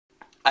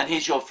And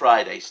here's your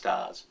Friday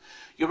stars.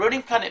 Your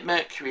ruling planet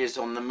Mercury is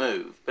on the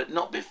move, but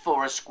not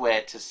before a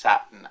square to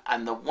Saturn.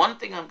 And the one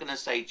thing I'm going to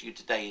say to you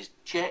today is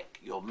check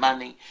your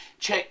money,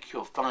 check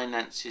your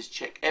finances,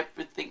 check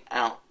everything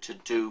out to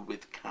do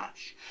with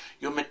cash.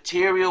 Your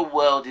material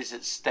world is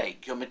at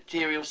stake. Your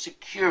material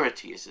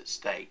security is at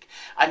stake.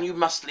 And you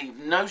must leave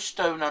no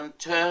stone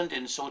unturned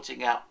in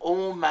sorting out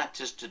all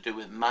matters to do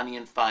with money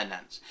and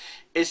finance,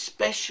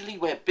 especially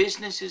where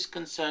business is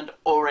concerned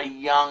or a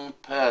young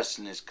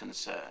person is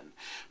concerned.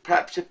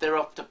 Perhaps if they're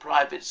off to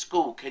private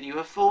school, can you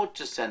afford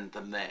to send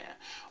them there?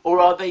 Or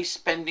are they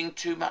spending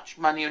too much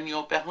money on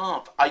your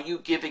behalf? Are you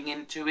giving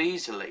in too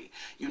easily?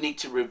 You need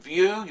to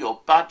review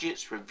your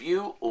budgets,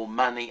 review all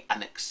money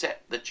and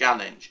accept the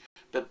challenge.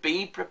 But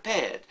be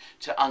prepared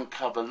to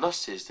uncover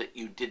losses that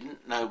you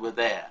didn't know were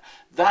there.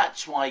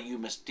 That's why you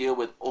must deal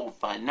with all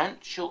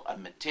financial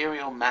and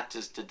material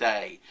matters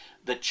today.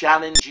 The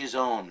challenge is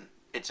on.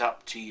 It's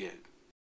up to you.